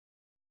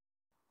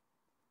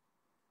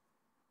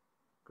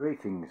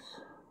Greetings.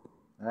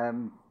 I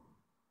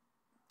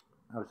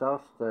was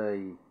asked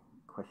a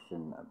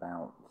question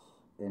about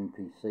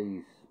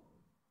NPCs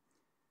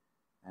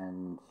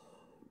and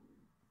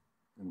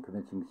them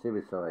committing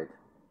suicide,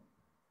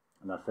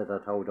 and I said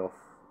I'd hold off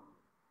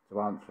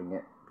to answering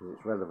it because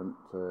it's relevant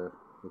to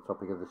the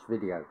topic of this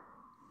video.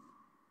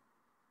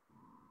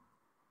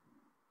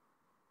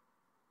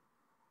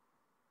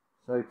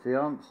 So to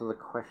answer the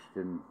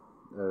question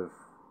of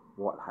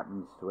what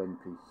happens to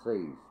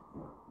NPCs,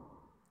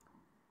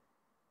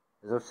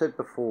 as I've said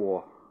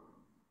before,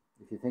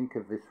 if you think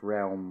of this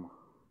realm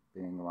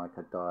being like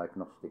a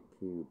diagnostic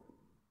cube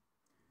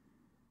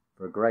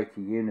for a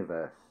greater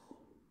universe,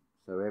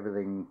 so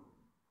everything,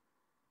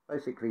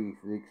 basically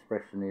the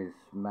expression is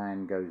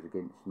man goes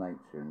against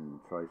nature and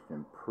tries to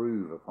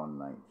improve upon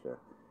nature.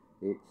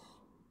 It's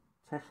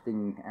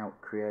testing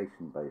out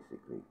creation,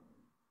 basically.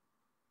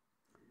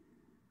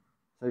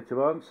 So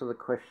to answer the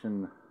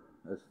question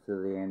as to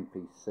the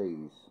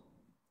NPCs,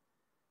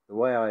 the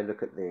way I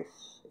look at this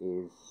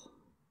is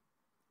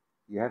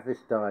you have this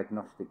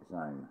diagnostic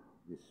zone,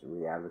 this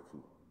reality.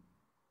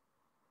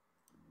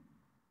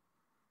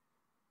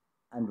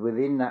 And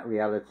within that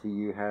reality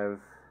you have,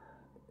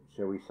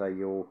 shall we say,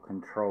 your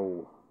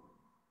control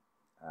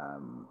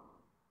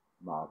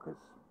markers.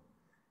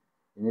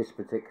 In this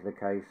particular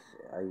case,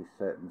 a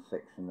certain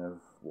section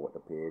of what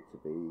appear to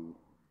be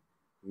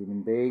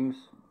human beings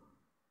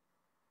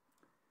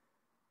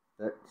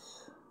that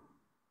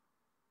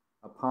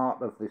are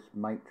part of this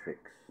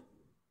matrix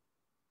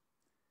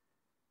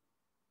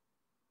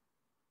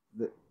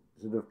that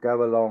sort of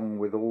go along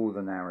with all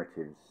the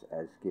narratives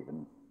as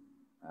given.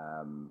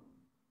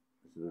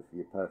 Sort of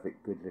your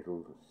perfect good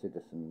little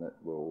citizen that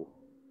will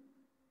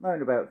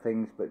moan about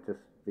things but just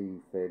be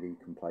fairly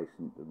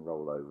complacent and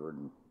roll over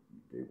and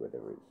do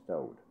whatever it's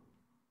told.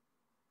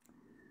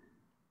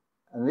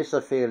 And this,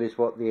 I feel, is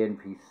what the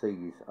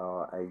NPCs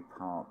are a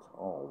part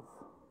of.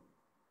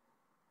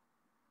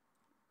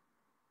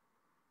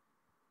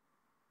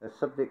 A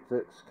subject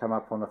that's come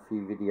up on a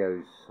few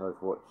videos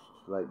I've watched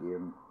lately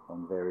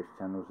on various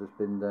channels has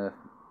been the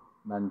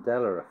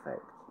Mandela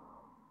Effect.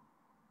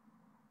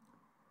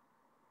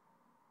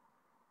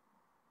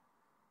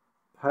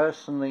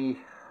 Personally,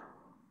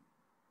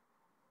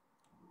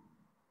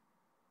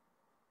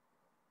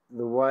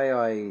 the way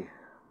I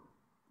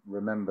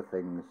remember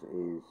things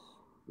is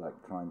like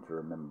trying to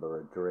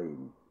remember a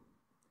dream.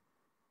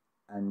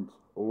 And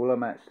all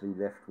I'm actually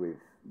left with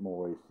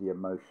more is the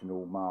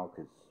emotional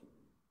markers.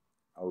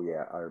 Oh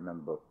yeah, I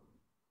remember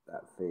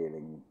that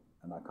feeling,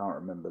 and I can't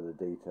remember the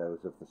details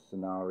of the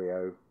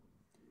scenario,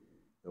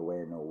 the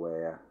when or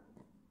where,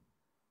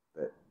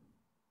 but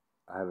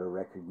I have a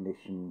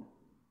recognition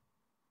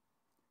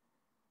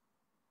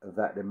of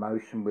that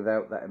emotion.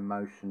 Without that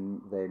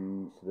emotion,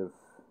 then sort of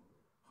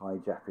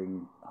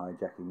hijacking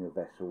the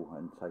vessel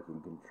and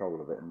taking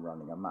control of it and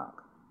running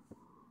amok.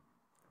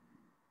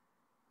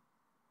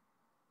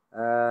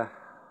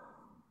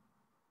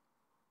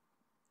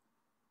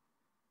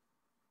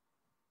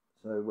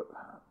 So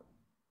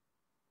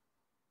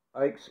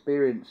I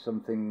experienced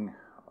something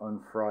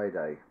on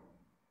Friday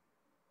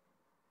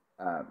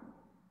that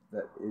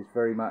is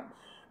very much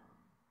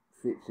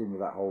fits in with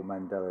that whole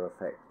Mandela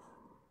effect.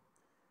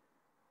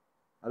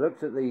 I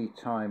looked at the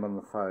time on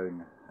the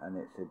phone and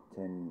it said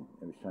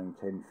it was showing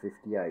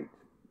 10:58.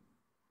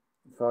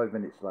 5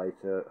 minutes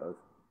later,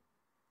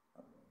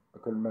 I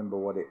couldn't remember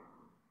what it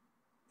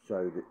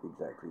showed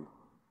exactly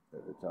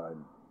at the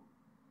time.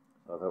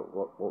 So I thought,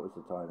 what was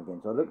the time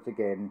again? So I looked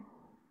again,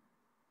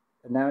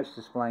 and now it's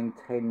displaying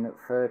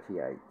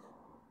 10:38.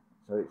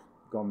 So it's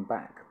gone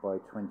back by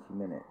 20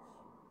 minutes.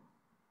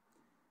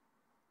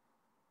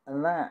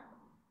 And that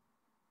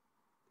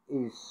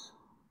is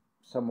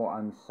somewhat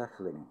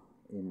unsettling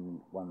in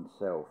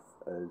oneself,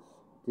 as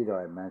did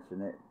I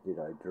imagine it? Did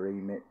I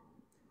dream it?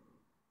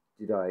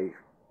 Did I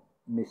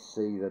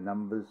missee the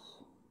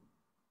numbers?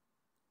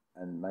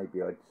 And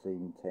maybe I'd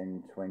seen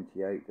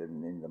 10:28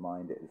 and in the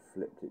mind it had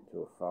flipped it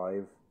to a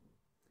 5.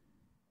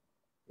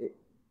 It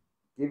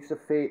gives a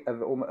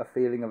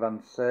feeling of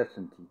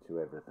uncertainty to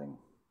everything.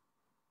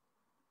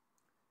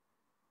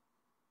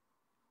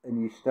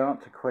 And you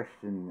start to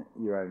question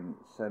your own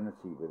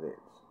sanity with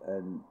it.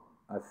 And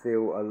I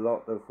feel a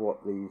lot of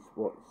what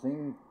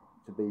seem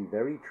to be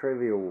very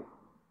trivial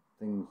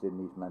things in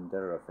these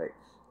Mandela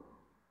effects,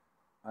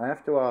 I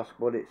have to ask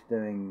what it's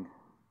doing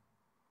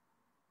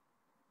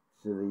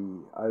to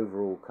the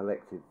overall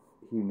collective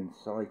human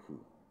psyche.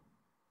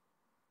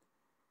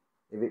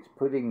 If it's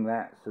putting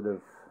that sort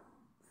of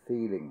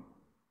feeling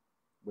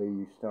where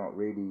you start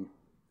really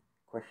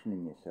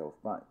questioning yourself,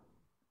 but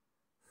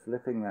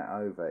flipping that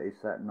over,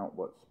 is that not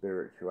what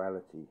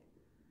spirituality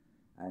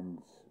and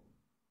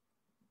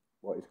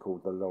what is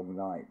called the long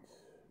night,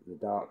 the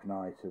dark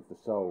night of the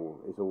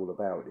soul, is all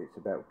about? It's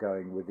about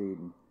going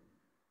within,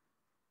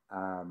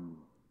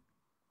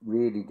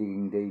 really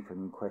digging deep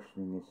and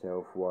questioning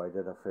yourself. Why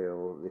did I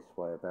feel this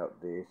way about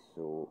this,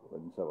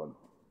 and so on.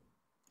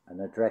 and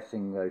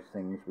addressing those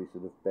things we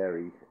sort of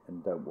bury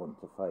and don't want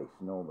to face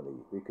normally,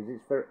 because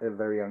it's a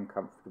very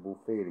uncomfortable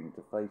feeling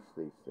to face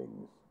these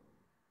things.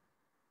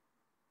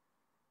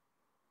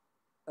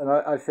 And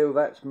I feel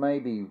that's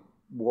maybe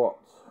what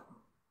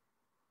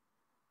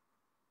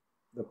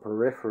the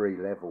periphery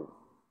level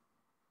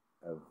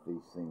of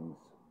these things,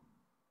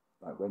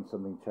 like when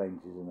something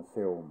changes in a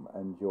film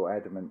and you're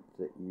adamant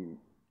that you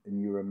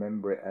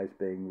remember it as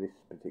being this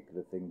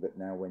particular thing, but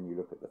now when you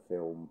look at the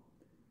film,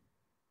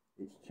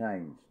 it's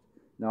changed.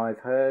 Now I've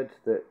heard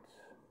that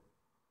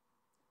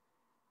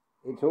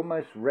it's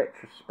almost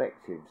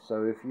retrospective,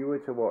 so if you were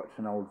to watch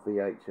an old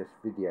VHS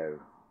video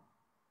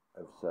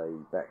of, say,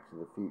 Back to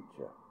the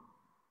Future,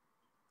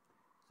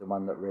 the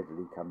one that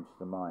readily comes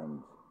to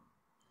mind,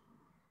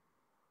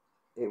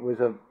 it was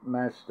a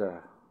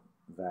Mazda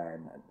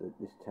van,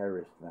 this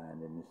terrorist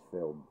van in this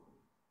film.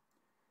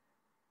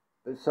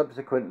 But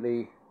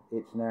subsequently,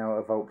 it's now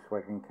a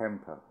Volkswagen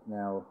camper.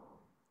 Now,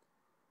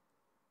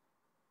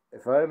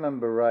 if I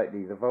remember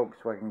rightly, the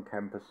Volkswagen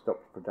camper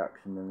stopped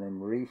production and then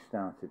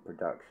restarted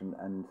production,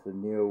 and the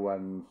newer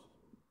ones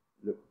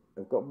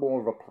have got more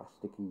of a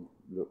plasticky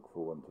look,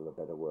 for want of a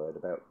better word,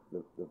 about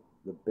the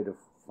bit of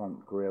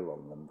front grille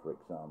on them, for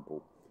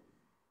example.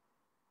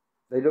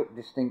 They look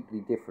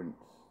distinctly different.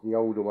 The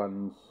older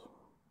ones,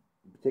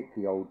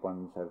 particularly old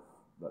ones, have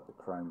like the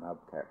chrome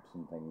hubcaps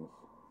and things.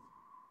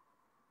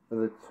 By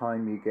the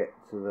time you get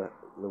to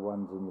the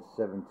ones in the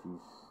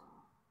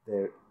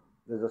 70s,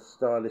 there's a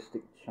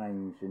stylistic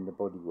change in the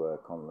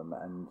bodywork on them,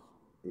 and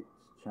it's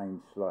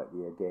changed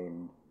slightly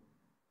again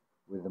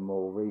with a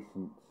more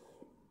recent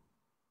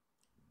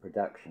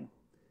production.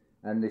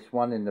 And this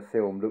one in the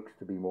film looks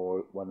to be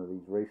more one of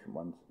these recent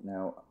ones.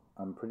 Now,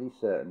 I'm pretty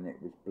certain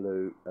it was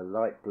blue, a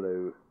light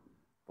blue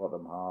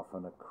bottom half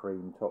and a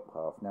cream top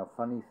half. Now,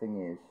 funny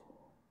thing is,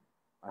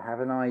 I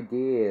have an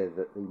idea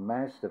that the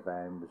Mazda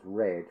van was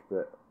red,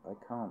 but I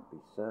can't be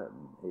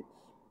certain. It's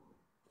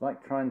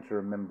like trying to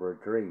remember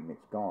a dream.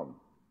 It's gone.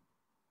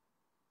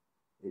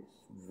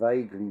 It's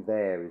vaguely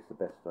there is the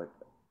best but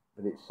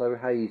it's so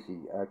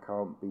hazy I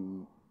can't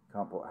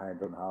put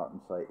hand on heart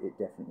and say it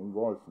definitely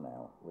was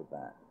now with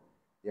that.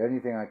 The only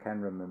thing I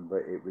can remember,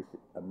 it was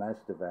a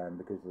Mazda van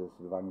because of the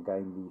sort of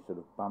ungainly sort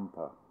of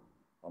bumper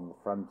on the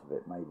front of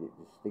it made it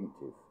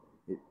distinctive.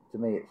 To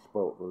me, it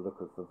spoilt the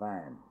look of the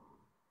van.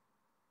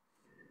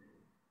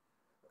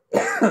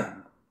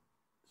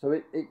 So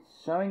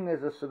it's showing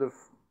there's a sort of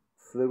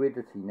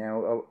fluidity.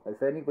 Now,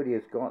 if anybody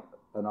has got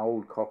an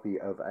old copy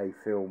of a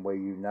film where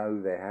you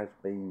know there has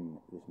been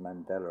this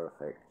Mandela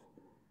effect,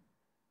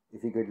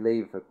 if you could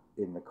leave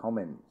in the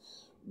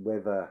comments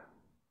whether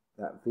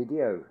that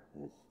video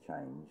has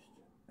changed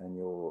and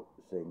you're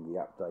seeing the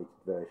updated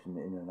version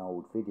in an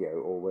old video,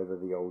 or whether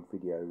the old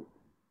video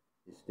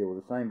is still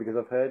the same, because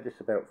I've heard this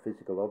about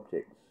physical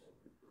objects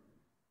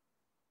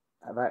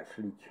have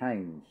actually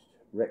changed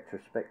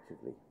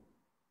retrospectively.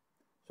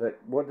 So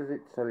what does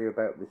it tell you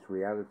about this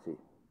reality?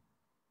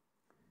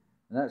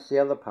 And that's the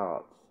other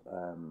part.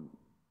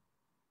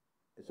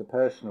 It's a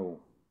personal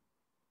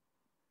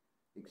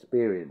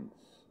experience,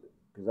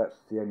 because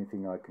that's the only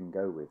thing I can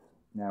go with.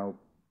 Now,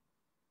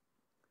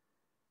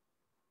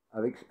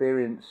 I've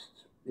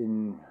experienced I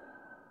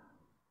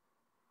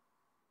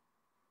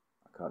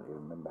can't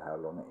even remember how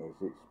long it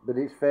is. But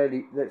it's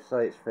fairly, let's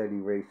say it's fairly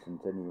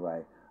recent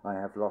anyway. I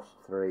have lost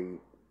 3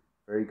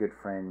 very good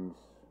friends.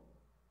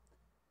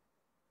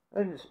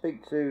 I didn't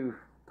speak to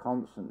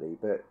constantly,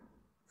 but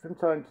from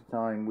time to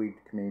time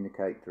we'd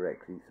communicate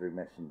directly through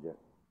Messenger,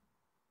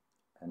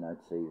 and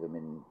I'd see them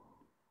in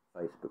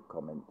Facebook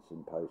comments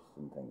and posts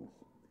and things.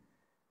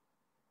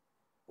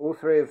 All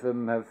 3 of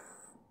them have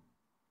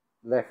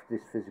left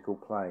this physical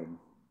plane.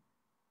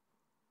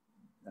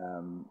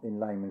 In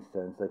layman's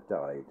terms, they've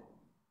died.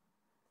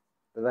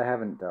 But they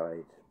haven't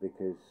died,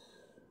 because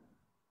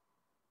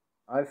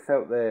I've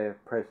felt their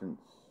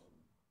presence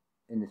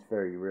in this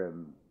very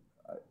room.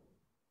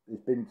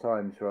 There's been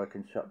times where I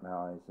can shut my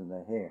eyes and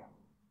they're here.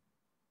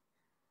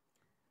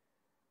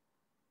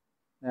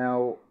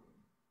 Now,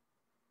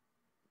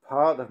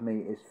 part of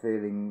me is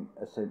feeling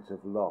a sense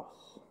of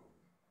loss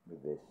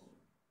with this.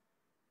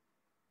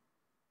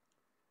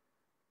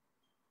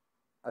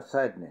 A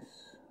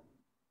sadness.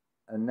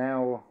 And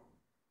now,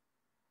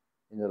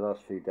 in the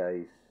last few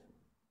days,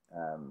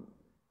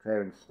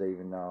 Claire and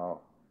Stephen are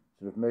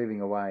sort of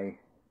moving away,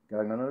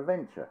 going on an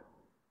adventure.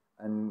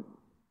 And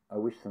I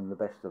wish them the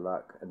best of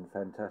luck, and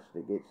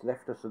fantastic. It's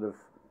left a sort of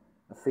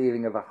a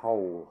feeling of a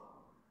hole,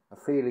 a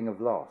feeling of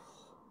loss.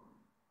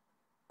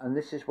 And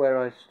this is where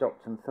I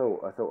stopped and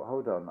thought. I thought,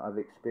 hold on, I've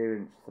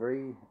experienced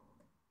the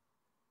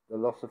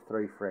loss of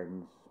 3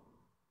 friends.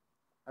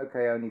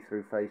 Okay, only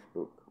through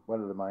Facebook.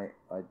 One of them I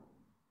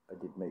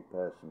did meet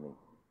personally,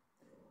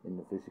 in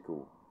the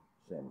physical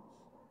sense.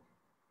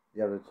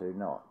 The other 2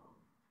 not.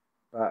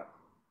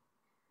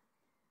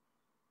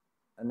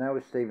 And now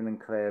with Stephen and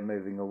Claire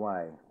moving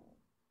away,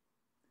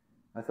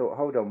 I thought,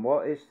 hold on,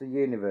 what is the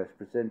universe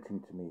presenting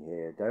to me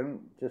here?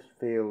 Don't just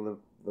feel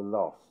the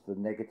loss, the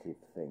negative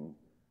thing.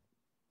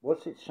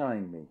 What's it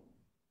showing me?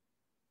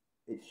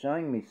 it's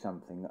showing me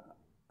something.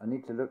 I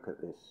need to look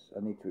at this. I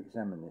need to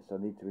examine this. I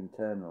need to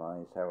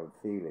internalize how I'm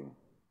feeling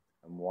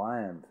and why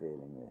I'm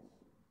feeling this.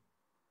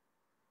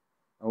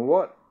 And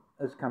what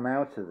has come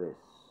out of this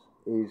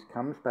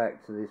comes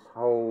back to this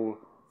whole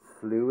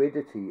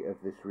fluidity of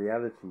this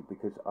reality,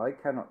 because I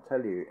cannot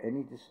tell you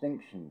any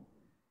distinction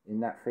in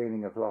that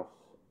feeling of loss.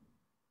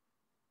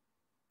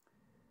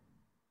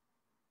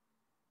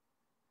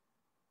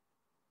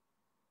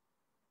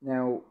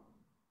 Now,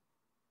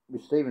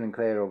 with Stephen and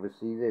Claire,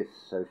 obviously, this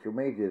social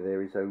media,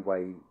 there is a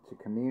way to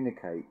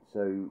communicate.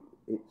 So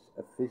it's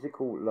a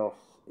physical loss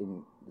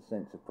in the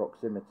sense of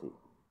proximity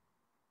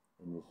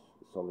in this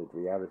solid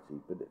reality,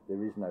 but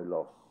there is no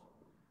loss.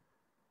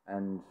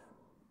 And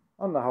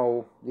on the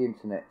whole, the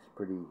internet's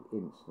pretty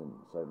instant,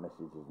 so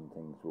messages and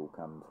things will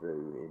come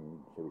through in,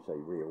 shall we say,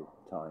 real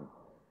time.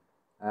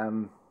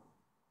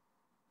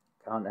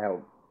 Can't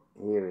help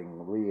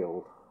hearing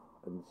real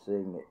and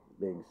seeing it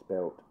being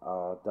spelt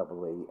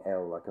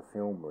R-E-E-L, like a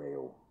film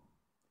reel.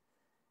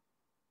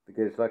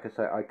 Because, like I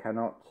say, I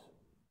cannot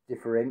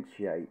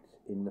differentiate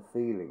in the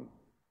feeling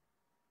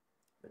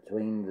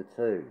between the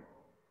two.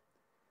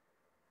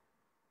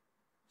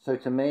 So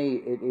to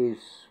me, it is,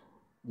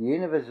 the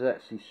universe is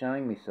actually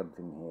showing me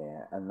something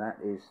here, and that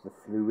is the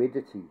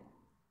fluidity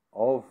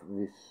of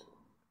this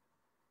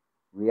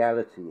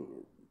reality.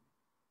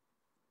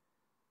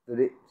 That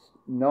it's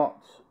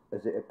not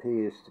as it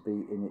appears to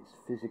be in its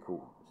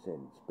physical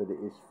sense, but it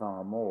is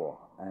far more,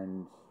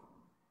 and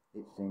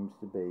it seems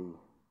to be.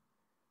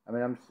 I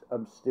mean,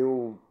 I'm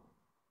still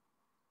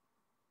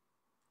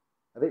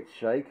a bit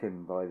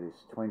shaken by this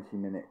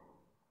 20-minute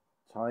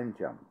time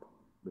jump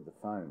with the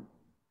phone,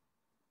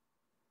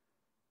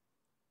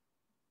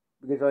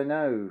 because I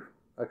know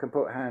I can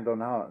put hand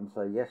on heart and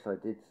say, yes, I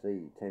did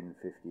see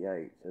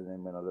 10:58, and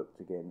then when I looked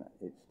again,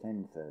 it's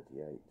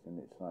 10:38, and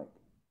it's like,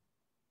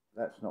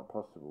 that's not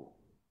possible.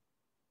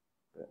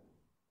 But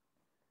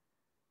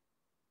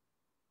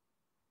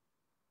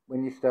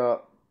when you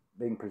start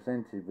being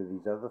presented with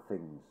these other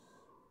things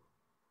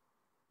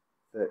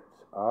that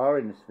are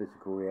in this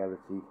physical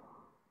reality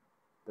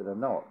that are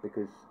not,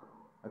 because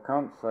I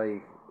can't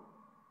say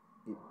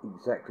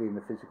exactly in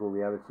the physical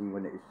reality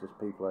when it's just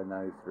people I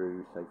know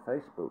through, say,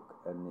 Facebook,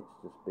 and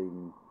it's just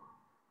been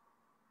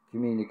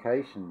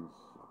communications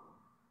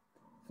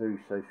through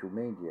social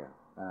media.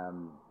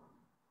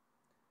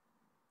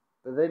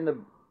 But then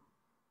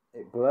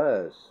it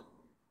blurs,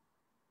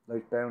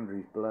 those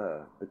boundaries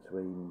blur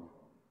between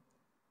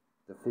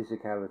the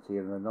physicality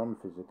and the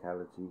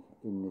non-physicality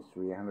in this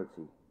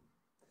reality.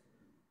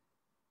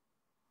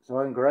 So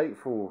I'm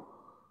grateful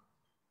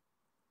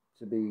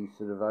to be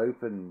sort of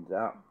opened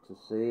up to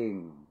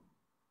seeing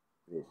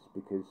this,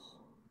 because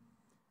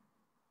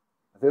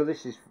I feel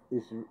this is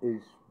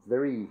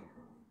very,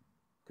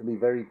 can be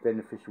very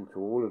beneficial to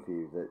all of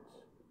you, that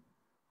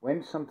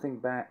when something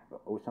bad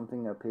or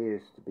something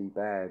appears to be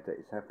bad that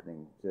is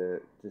happening,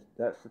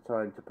 that's the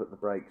time to put the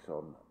brakes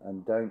on,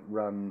 and don't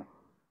run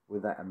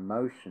with that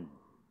emotion.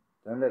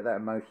 Don't let that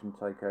emotion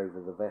take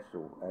over the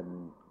vessel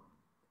and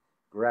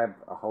grab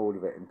a hold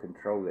of it and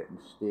control it and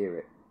steer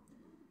it.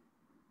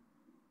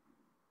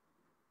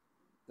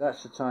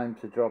 That's the time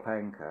to drop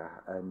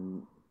anchor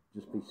and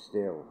just be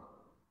still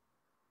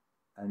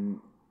and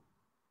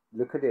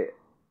look at it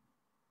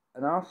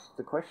and ask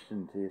the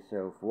question to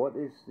yourself, what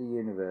is the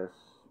universe,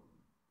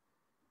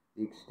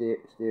 the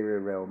exterior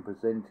realm,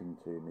 presenting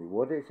to me?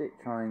 What is it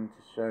trying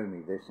to show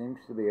me? There seems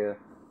to be a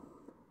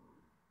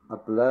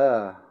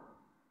blur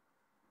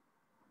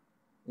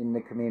in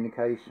the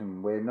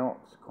communication. We're not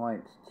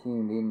quite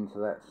tuned into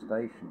that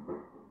station.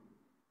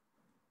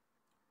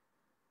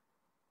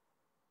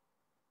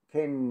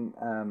 Ken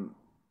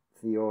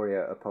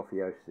Theoria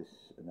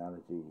apotheosis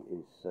analogy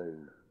is so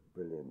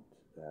brilliant.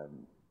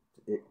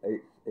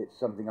 It's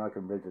something I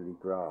can readily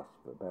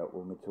grasp about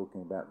when we're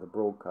talking about the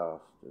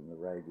broadcast and the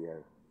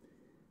radio.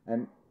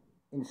 And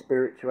in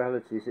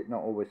spirituality, is it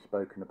not always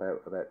spoken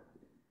about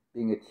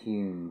being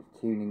attuned,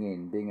 tuning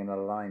in, being in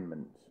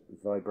alignment,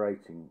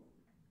 vibrating?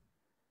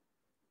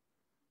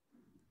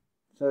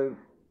 So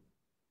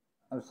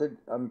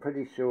I'm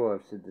pretty sure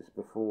I've said this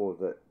before,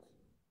 that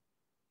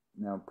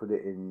now put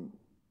it in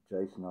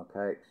Jason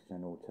Archaic's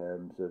general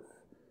terms of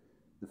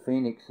the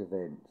Phoenix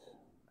event,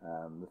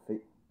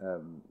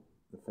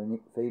 the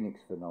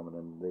Phoenix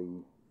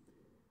phenomenon,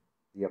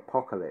 the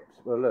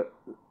apocalypse. Well, look,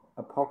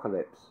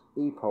 apocalypse,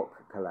 epoch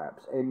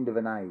collapse, end of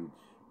an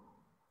age.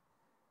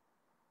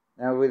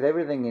 Now, with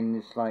everything in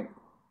this, like,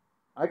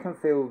 I can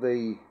feel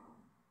the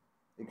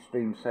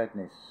extreme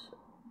sadness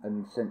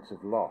and sense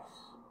of loss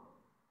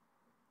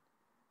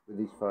with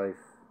these 5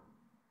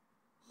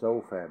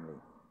 soul family.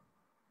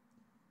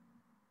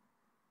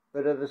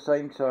 But at the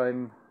same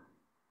time,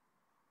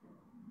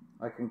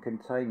 I can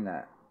contain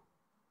that.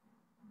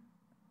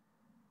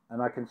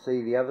 And I can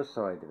see the other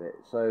side of it.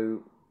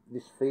 So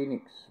this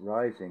phoenix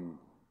rising,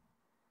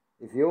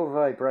 if you're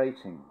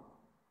vibrating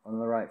on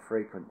the right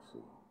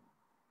frequency,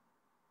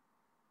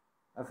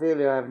 I feel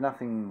you have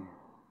nothing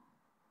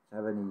to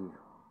have any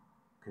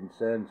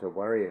concern to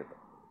worry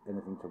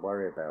anything to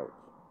worry about.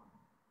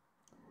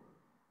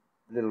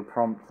 Little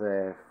prompt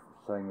there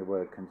saying the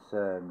word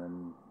concern,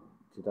 and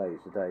today's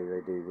the day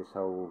they do this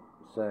whole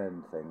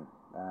CERN thing.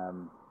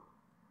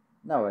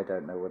 No, I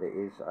don't know what it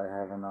is. I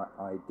have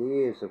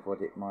ideas of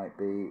what it might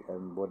be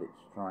and what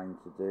it's trying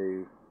to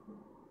do,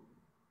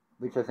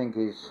 which I think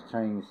is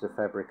change the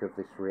fabric of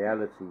this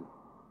reality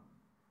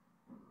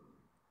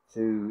to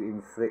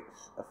inflict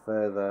a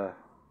further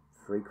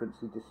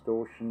frequency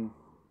distortion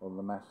on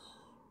the mass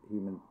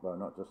human, well,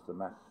 not just the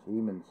mass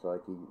human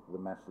psyche, the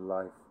mass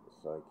life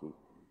psyche.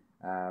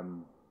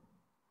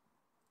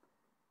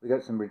 We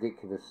got some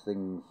ridiculous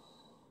things,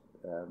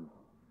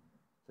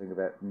 thing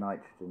about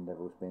nitrogen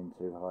levels being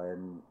too high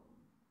and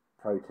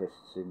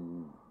protests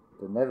in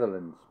the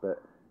Netherlands,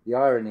 but the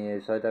irony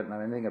is I don't know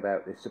anything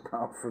about this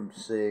apart from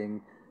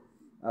seeing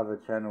other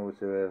channels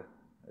who have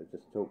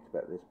just talked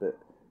about this, but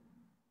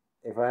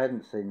if I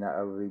hadn't seen that,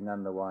 I would be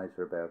none the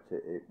wiser about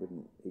it. It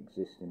wouldn't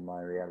exist in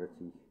my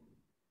reality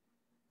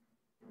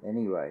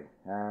anyway.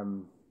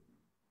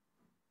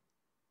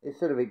 It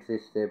sort of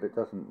exists there, but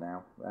doesn't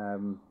now.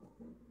 Am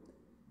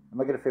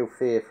I going to feel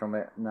fear from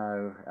it?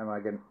 No.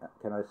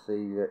 Can I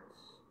see that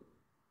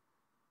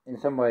in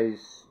some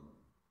ways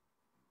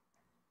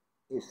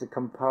it's the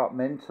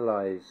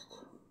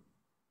compartmentalized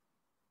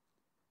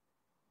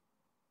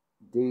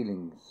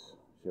dealings,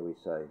 shall we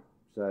say.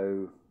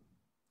 So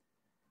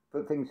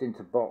put things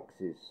into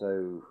boxes.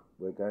 So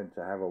we're going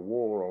to have a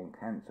war on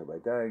cancer. We're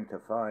going to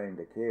find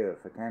a cure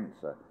for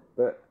cancer.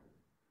 But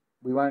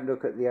we won't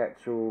look at the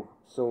actual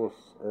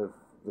source of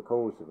the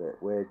cause of it.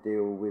 We'll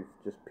deal with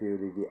just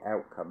purely the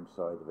outcome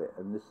side of it.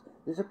 And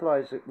this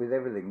applies with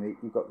everything.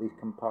 You've got these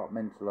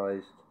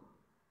compartmentalized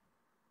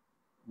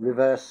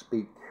reverse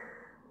speak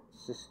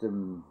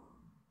system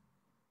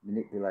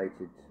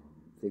manipulated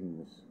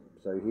things.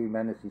 So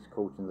humanity's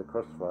caught in the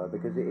crossfire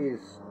because it is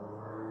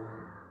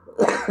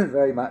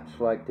very much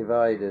like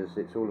dividers.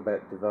 It's all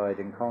about divide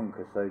and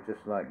conquer. So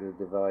just like the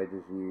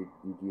dividers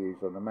you'd use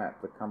on a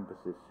map, the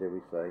compasses, shall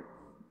we say,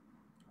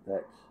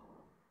 that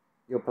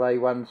you'll play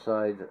one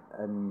side,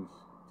 and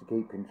to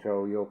keep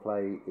control you'll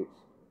play its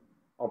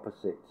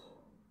opposite,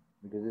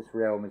 because this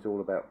realm is all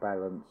about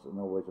balance and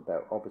always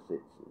about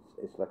opposites.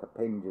 It's like a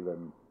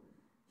pendulum.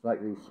 It's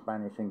like the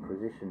Spanish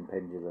Inquisition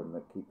pendulum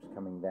that keeps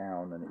coming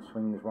down, and it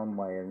swings one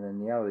way and then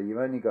the other. You've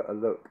only got to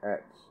look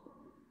at,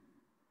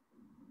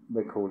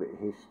 we call it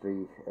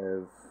history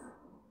of,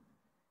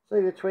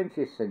 say, the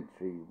 20th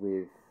century,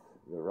 with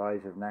the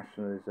rise of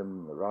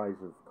nationalism, the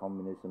rise of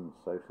communism,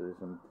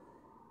 socialism.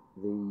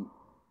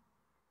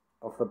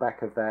 Off the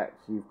back of that,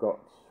 you've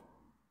got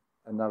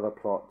another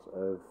plot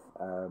of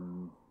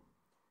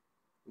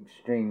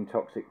extreme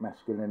toxic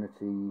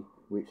masculinity,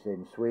 which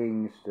then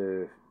swings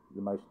to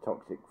the most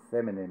toxic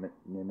femininity.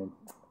 I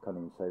can't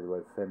even say the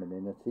word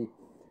femininity.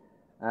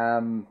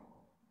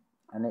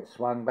 And it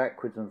swung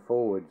backwards and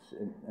forwards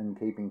and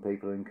keeping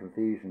people in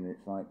confusion.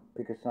 It's like,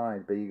 pick a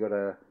side, but you got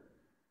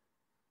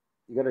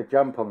to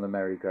jump on the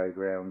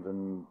merry-go-round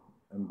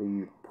and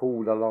be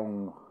pulled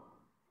along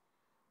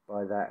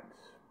by that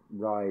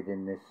ride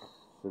in this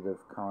sort of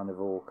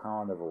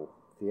carnival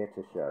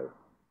theatre show,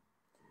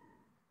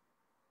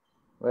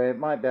 where it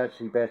might be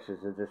actually better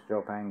to just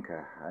drop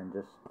anchor and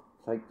just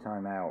take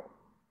time out.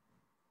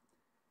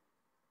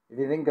 If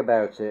you think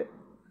about it,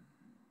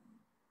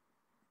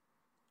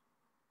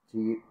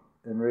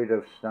 and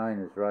Rudolf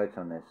Steiner's right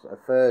on this, a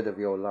third of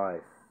your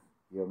life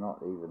you're not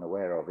even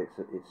aware of.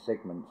 It's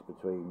segments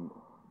between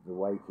the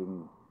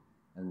waking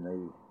and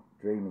the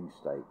dreaming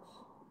states.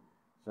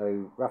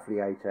 So roughly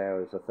 8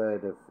 hours, a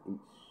third of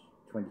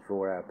each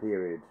 24-hour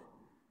period,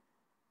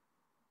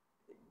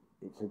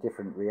 it's a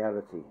different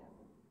reality.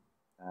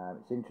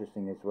 It's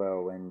interesting as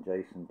well when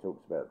Jason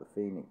talks about the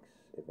Phoenix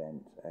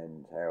event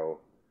and how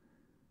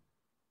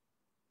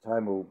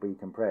time will be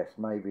compressed.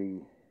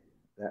 Maybe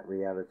that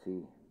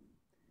reality,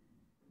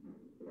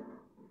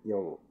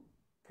 you're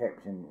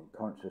kept in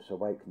conscious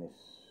awakeness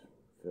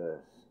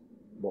for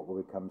what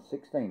will become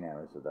 16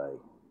 hours a day.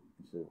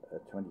 It's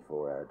a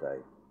 24-hour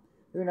day.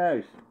 Who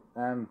knows?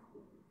 Going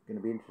to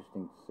be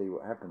interesting to see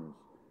what happens.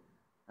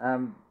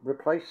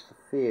 Replace the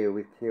fear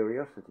with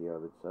curiosity, I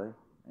would say,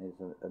 is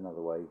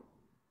another way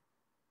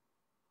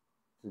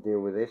to deal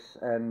with this,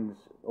 and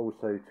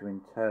also to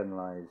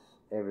internalize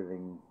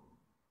everything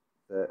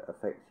that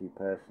affects you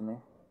personally.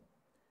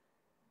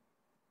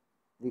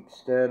 The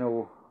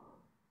external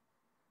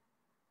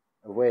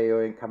of where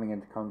you're coming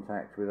into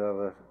contact with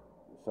other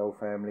soul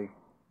family.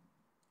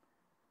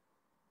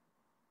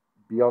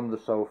 Beyond the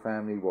soul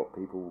family, what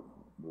people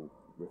will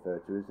refer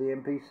to as the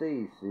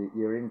NPCs,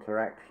 your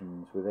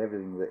interactions with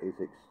everything that is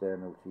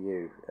external to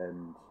you.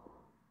 And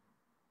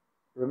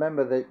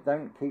remember that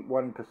don't keep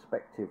one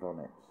perspective on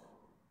it.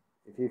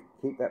 If you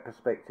keep that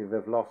perspective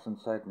of loss and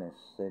sadness,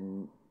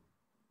 then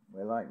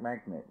we're like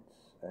magnets,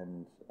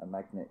 and a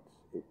magnet,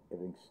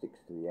 everything sticks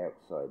to the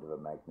outside of a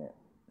magnet,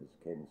 as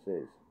Ken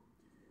says.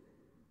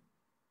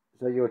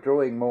 So you're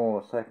drawing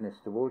more sadness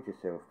towards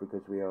yourself,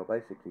 because we are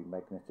basically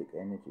magnetic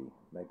energy,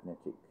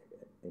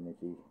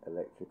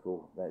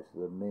 electrical, that's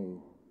the me.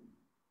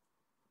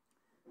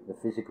 the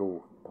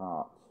physical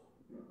parts,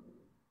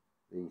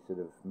 the sort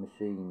of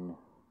machine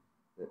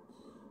that's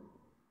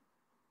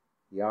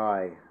the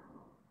eye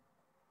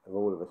of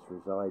all of us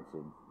resides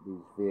in,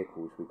 these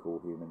vehicles we call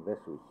human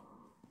vessels.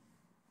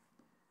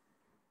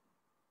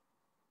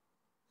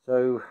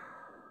 So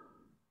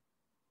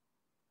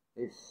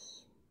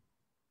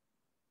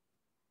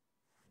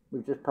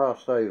we've just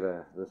passed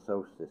over the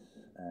solstice,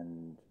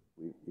 and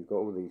we've got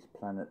all these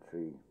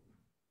planetary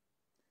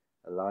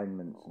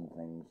alignments and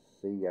things.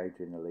 See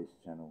Adrian Elise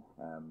channel.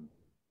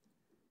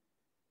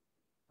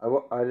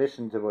 I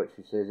listened to what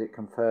she says. It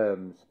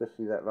confirms,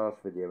 especially that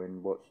last video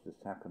in What's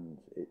Just Happened,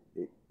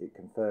 it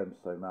confirms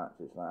so much.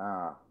 It's like,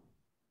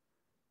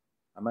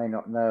 I may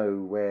not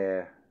know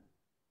where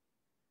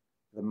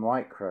the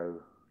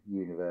micro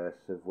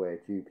universe of where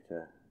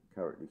Jupiter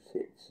currently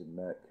sits and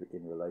Mercury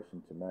in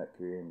relation to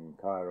Mercury and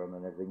Chiron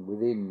and everything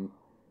within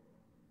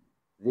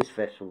this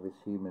vessel,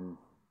 this human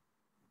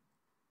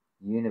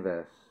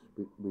universe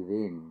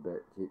within,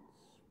 but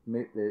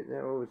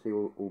they're obviously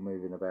all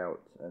moving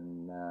about,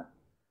 and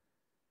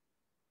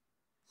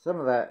some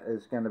of that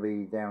is going to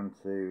be down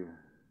to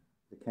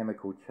the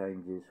chemical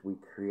changes we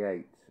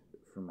create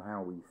from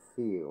how we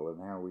feel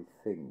and how we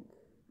think.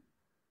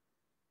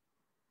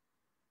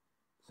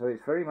 So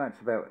it's very much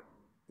about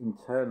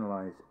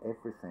internalize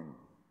everything.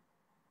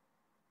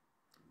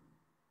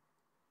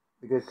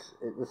 Because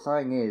the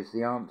saying is,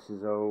 the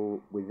answers are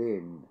all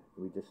within,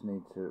 we just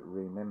need to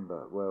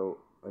remember. Well,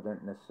 I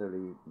don't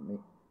necessarily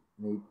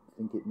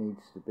think it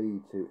needs to be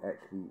to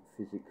actually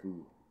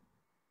physically,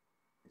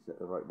 is that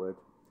the right word?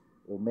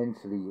 Or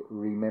mentally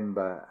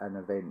remember an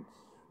event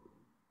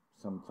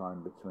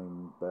sometime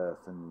between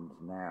birth and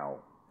now.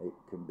 It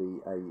can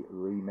be a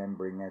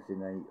remembering, as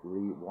in a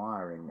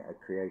rewiring,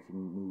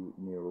 creating new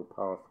neural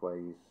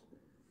pathways.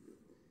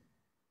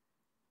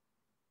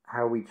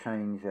 How we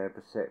change our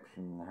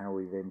perception, how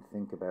we then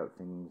think about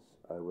things,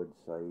 I would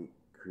say,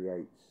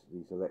 creates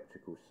these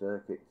electrical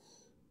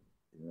circuits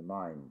in the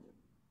mind.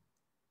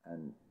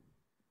 And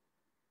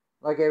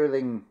like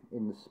everything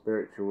in the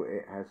spiritual,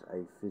 it has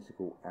a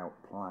physical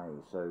outplay,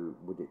 so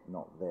would it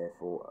not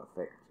therefore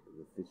affect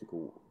the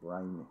physical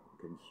brain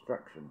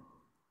construction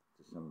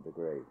to some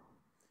degree?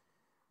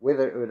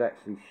 Whether it would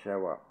actually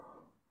show up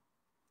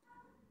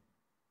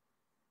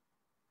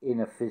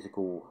in a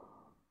physical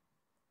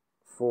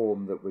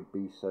form that would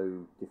be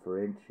so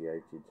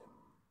differentiated,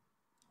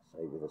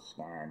 say with a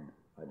scan,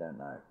 I don't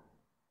know.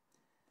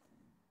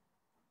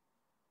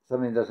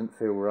 Something doesn't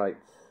feel right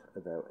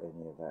about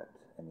any of that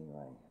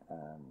anyway,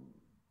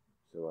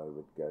 so I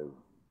would go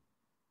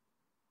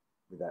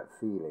with that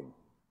feeling.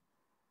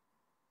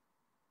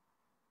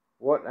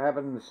 What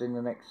happens in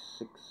the next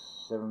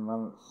 6-7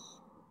 months?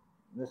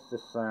 Let's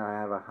just say I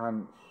have a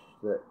hunch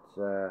that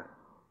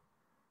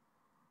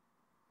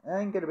it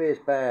ain't going to be as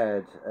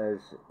bad as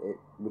it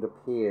would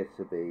appear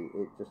to be.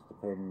 It just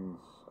depends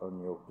on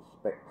your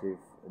perspective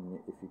and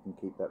if you can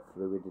keep that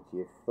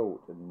fluidity of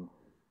thought and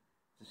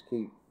just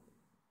keep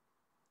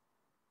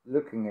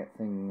looking at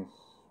things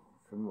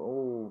from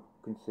all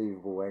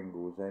conceivable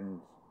angles and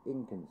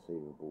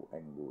inconceivable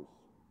angles.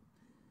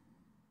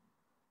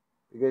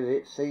 Because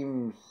it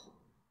seems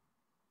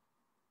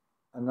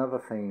another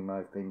theme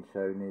I've been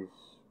shown is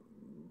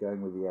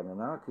going with the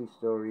Anunnaki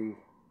story,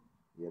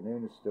 the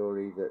Anuna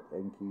story, that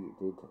Enki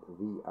did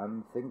the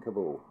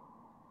unthinkable.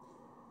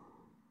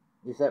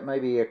 Is that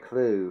maybe a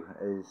clue?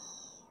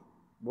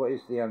 What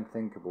is the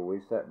unthinkable?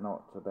 Is that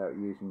not about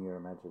using your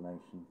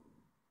imagination?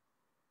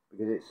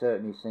 Because it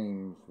certainly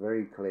seems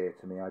very clear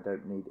to me. I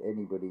don't need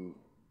anybody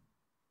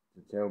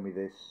to tell me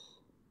this.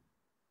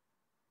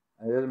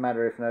 And it doesn't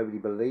matter if nobody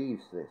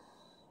believes this.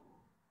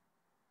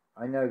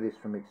 I know this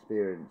from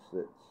experience,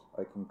 that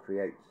I can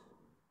create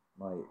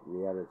my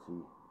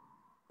reality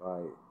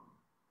by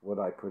what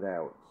I put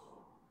out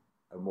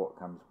and what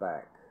comes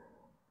back.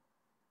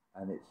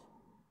 And it's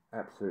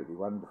absolutely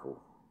wonderful.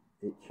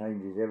 It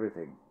changes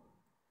everything.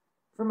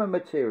 From a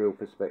material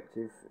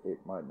perspective, it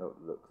might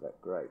not look that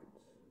great.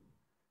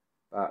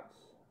 But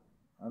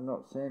I'm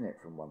not seeing it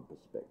from one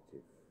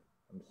perspective.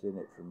 I'm seeing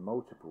it from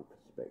multiple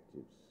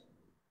perspectives.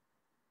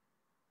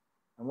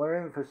 And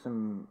we're in for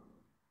some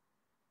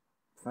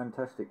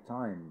fantastic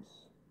times,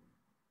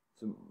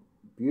 some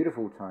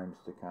beautiful times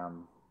to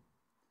come,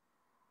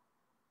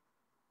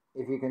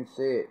 if you can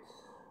see it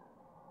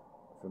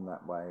from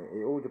that way.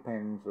 It all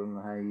depends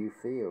on how you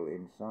feel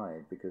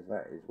inside, because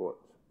that is what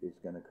is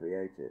going to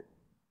create it.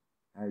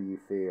 How you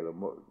feel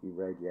and what you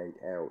radiate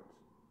out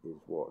is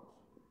what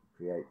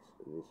creates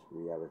this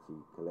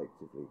reality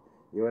collectively.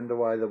 You wonder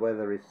why the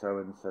weather is so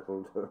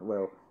unsettled.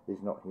 Well,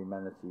 is not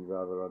humanity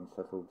rather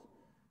unsettled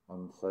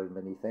on so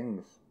many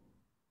things?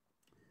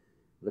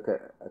 Look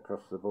at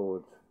across the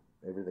board,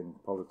 everything,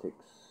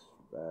 politics,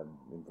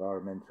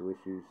 environmental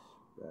issues,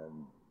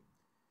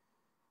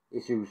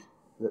 issues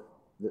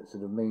that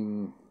sort of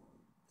mean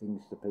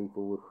things to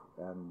people.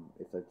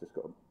 If they've just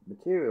got a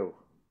material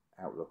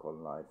outlook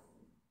on life,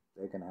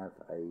 they can have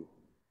a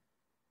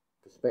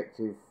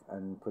perspective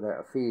and put out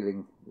a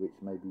feeling which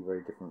may be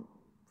very different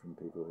from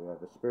people who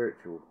have a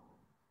spiritual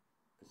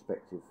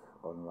perspective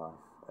on life.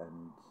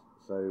 And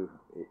so,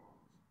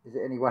 is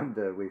it any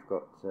wonder we've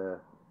got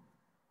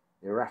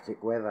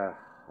erratic weather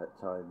at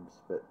times?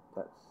 But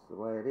that's the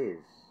way it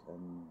is.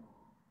 And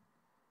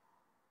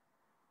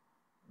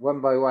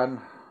one by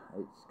one,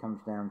 it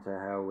comes down to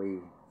how we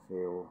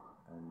feel.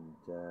 And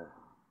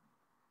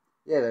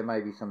yeah, there may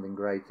be something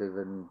greater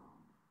than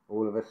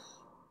all of us.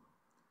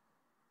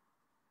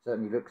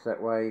 Certainly looks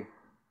that way.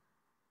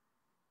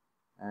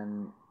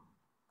 And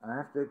I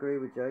have to agree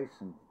with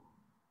Jason.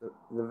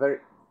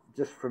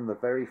 Just from the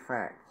very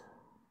fact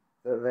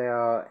that there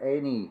are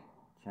any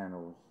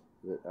channels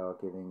that are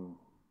giving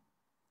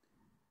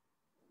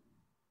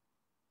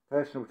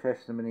personal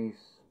testimonies,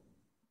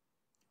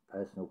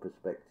 personal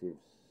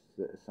perspectives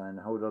that are saying,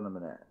 hold on a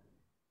minute,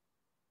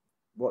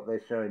 what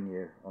they're showing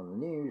you on the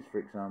news, for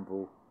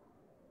example,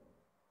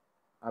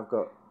 I've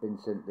been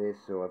sent this,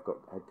 or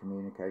I've had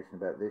communication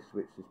about this,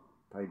 which is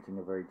painting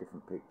a very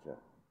different picture.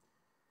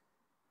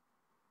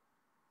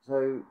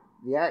 So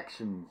the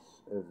actions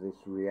of this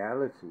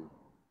reality,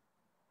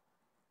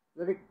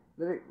 let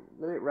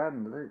it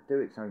run, let it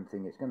do its own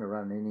thing. It's going to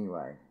run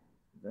anyway.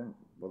 Don't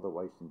bother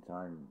wasting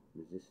time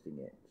resisting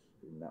it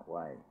in that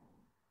way.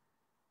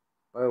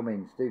 By all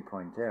means, do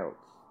point out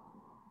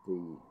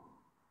the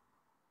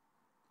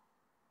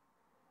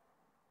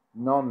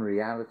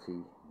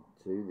non-reality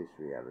to this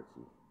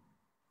reality.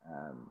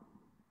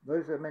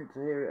 Those that are meant to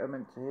hear it are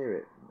meant to hear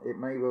it. It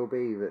may well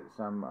be that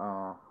some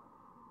are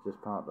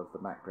just part of the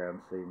background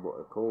scene, what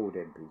are called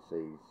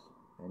NPCs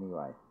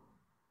anyway.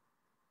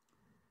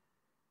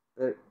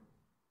 But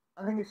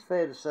I think it's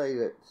fair to say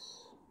that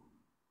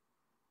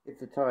if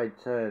the tide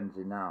turns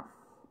enough,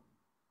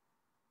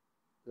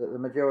 that the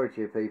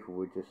majority of people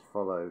would just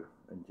follow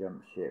and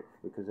jump ship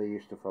because they're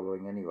used to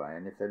following anyway.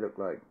 And if they look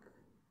like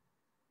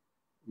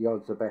the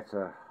odds are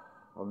better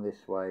on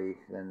this way,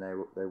 then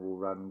they will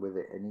run with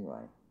it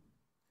anyway.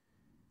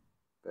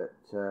 But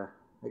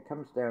it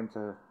comes down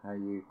to how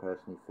you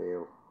personally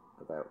feel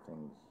about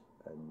things,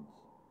 and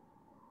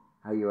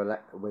how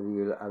whether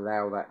you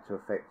allow that to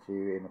affect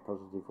you in a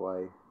positive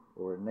way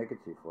or a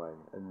negative way.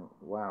 And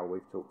wow,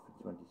 we've talked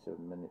for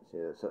 27 minutes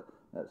here.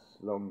 That's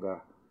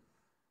longer.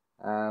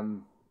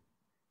 Didn't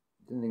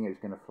think it was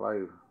going to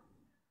flow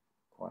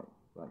quite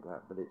like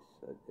that, but it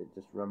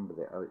just run with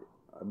it.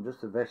 I'm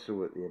just a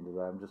vessel at the end of the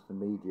day. I'm just a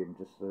medium,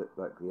 just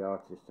like the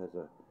artist has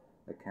a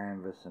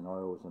canvas and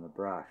oils and a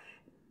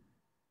brush.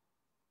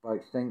 By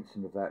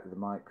extension of that, the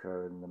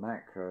micro and the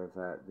macro of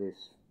that,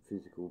 this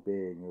physical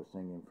being you're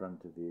seeing in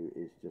front of you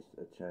is just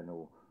a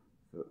channel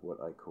for what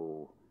I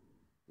call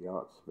the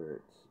art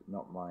spirits.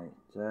 Not my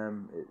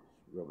term, it's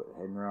Robert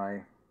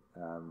Henry.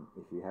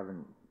 If you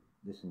haven't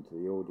listened to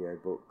the audio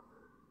book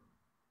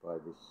by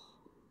this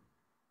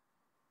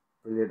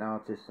brilliant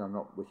artist, I'm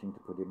not wishing to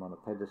put him on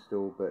a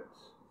pedestal, but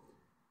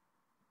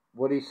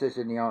what he says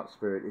in the art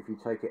spirit, if you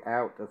take it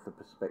out of the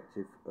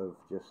perspective of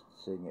just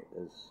seeing it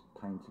as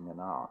painting an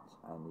art,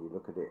 and you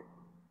look at it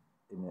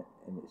in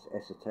its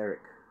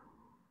esoteric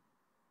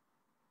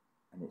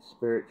and its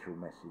spiritual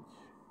message,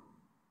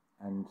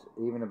 and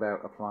even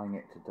about applying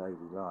it to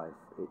daily life,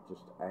 it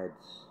just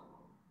adds,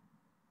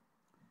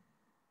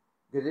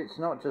 because it's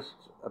not just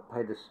a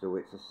pedestal,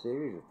 it's a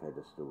series of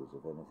pedestals.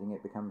 If anything,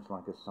 it becomes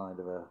like a side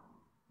of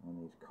one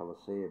of these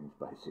colosseums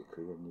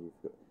basically, and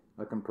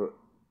I can put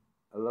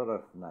a lot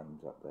of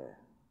names up there,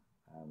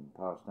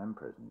 past and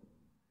present,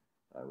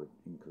 I would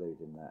include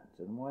in that,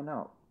 and why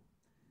not?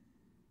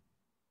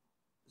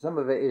 Some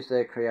of it is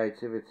their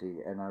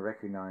creativity, and I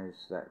recognise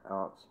that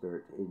art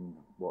spirit in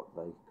what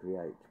they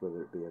create,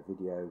 whether it be a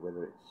video,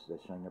 whether it's they're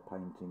showing a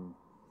painting,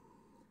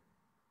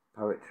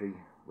 poetry,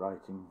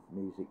 writing,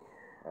 music,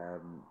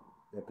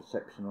 their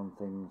perception on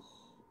things.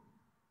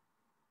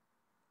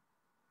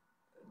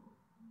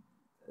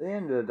 At the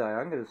end of the day,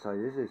 I'm going to say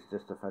this is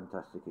just a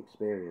fantastic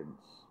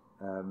experience.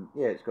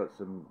 Yeah, it's got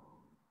some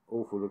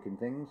awful looking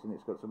things, and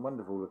it's got some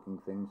wonderful looking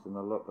things, and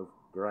a lot of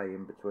grey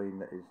in between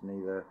that is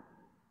neither.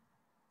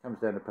 Comes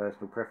down to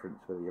personal preference,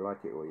 whether you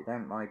like it or you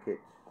don't like it.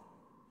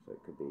 So it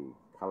could be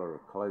colour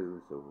of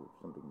clothes or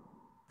something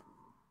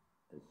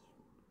as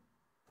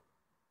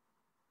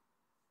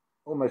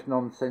almost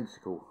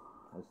nonsensical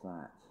as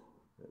that.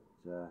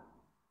 But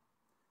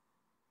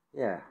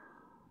yeah,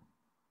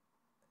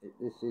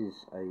 this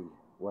is a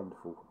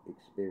wonderful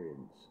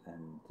experience,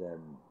 and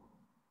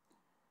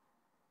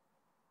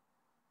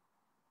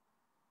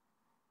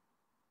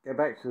go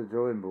back to the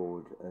drawing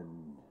board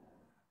and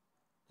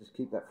just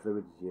keep that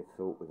fluidity of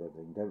thought with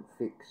everything.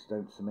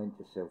 Don't cement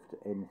yourself to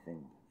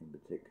anything in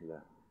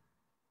particular.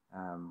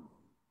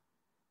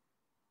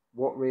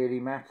 What really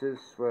matters?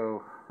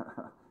 Well,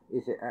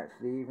 is it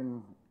actually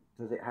even,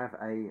 does it have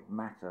a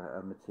matter,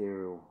 a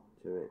material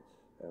to it,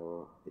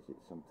 or is it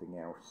something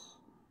else?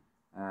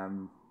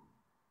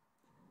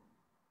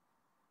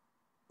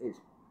 It's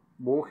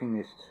walking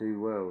this two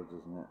worlds,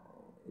 isn't it?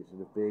 It's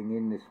sort of being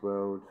in this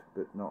world,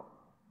 but not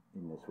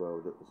in this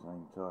world at the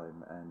same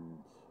time, and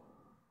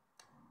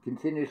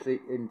continuously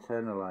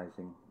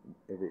internalising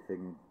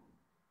everything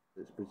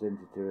that's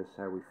presented to us,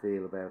 how we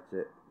feel about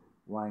it,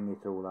 weighing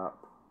it all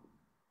up,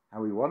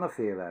 how we want to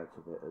feel out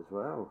of it as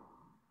well.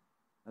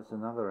 That's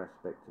another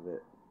aspect of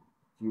it.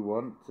 Do you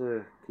want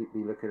to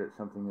be looking at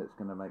something that's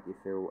going to make you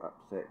feel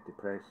upset,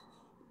 depressed,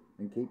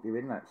 and keep you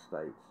in that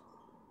state?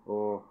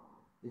 Or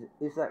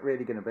is that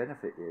really going to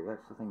benefit you?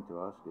 That's the thing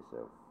to ask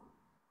yourself.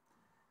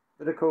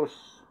 But of course,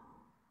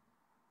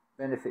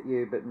 benefit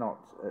you, but not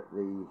at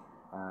the,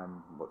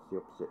 what's the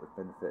opposite of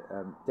benefit?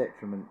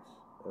 Detriment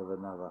of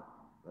another.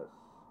 That's,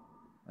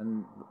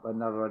 and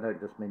another, I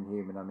don't just mean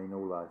human, I mean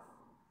all life.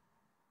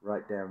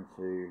 Right down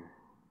to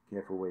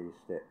careful where you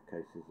step in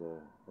case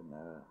there's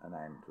an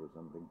ant or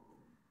something.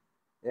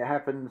 It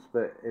happens,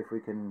 but if we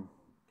can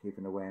keep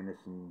an awareness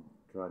and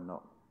try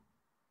not,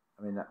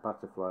 I mean, that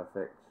butterfly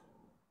effect,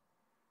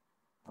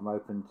 I'm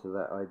open to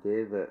that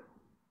idea that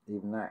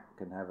even that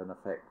can have an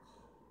effect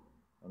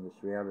on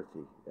this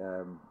reality.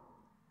 If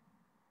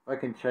I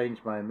can change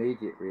my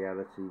immediate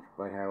reality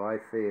by how I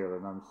feel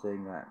and I'm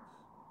seeing that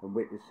and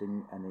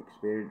witnessing and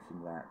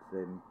experiencing that,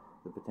 then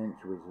the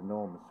potential is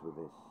enormous with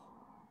this.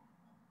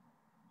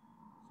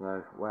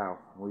 So, wow,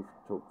 we've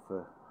talked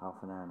for half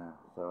an hour now.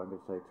 So I'm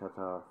going to say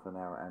ta-ta for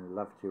now and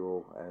love to you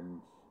all and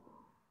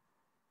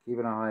keep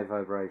in a high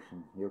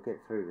vibration. You'll get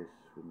through this,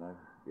 you know.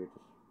 You'll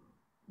just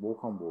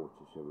walk on water,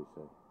 shall we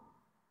say.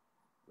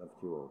 Love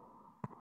to you all.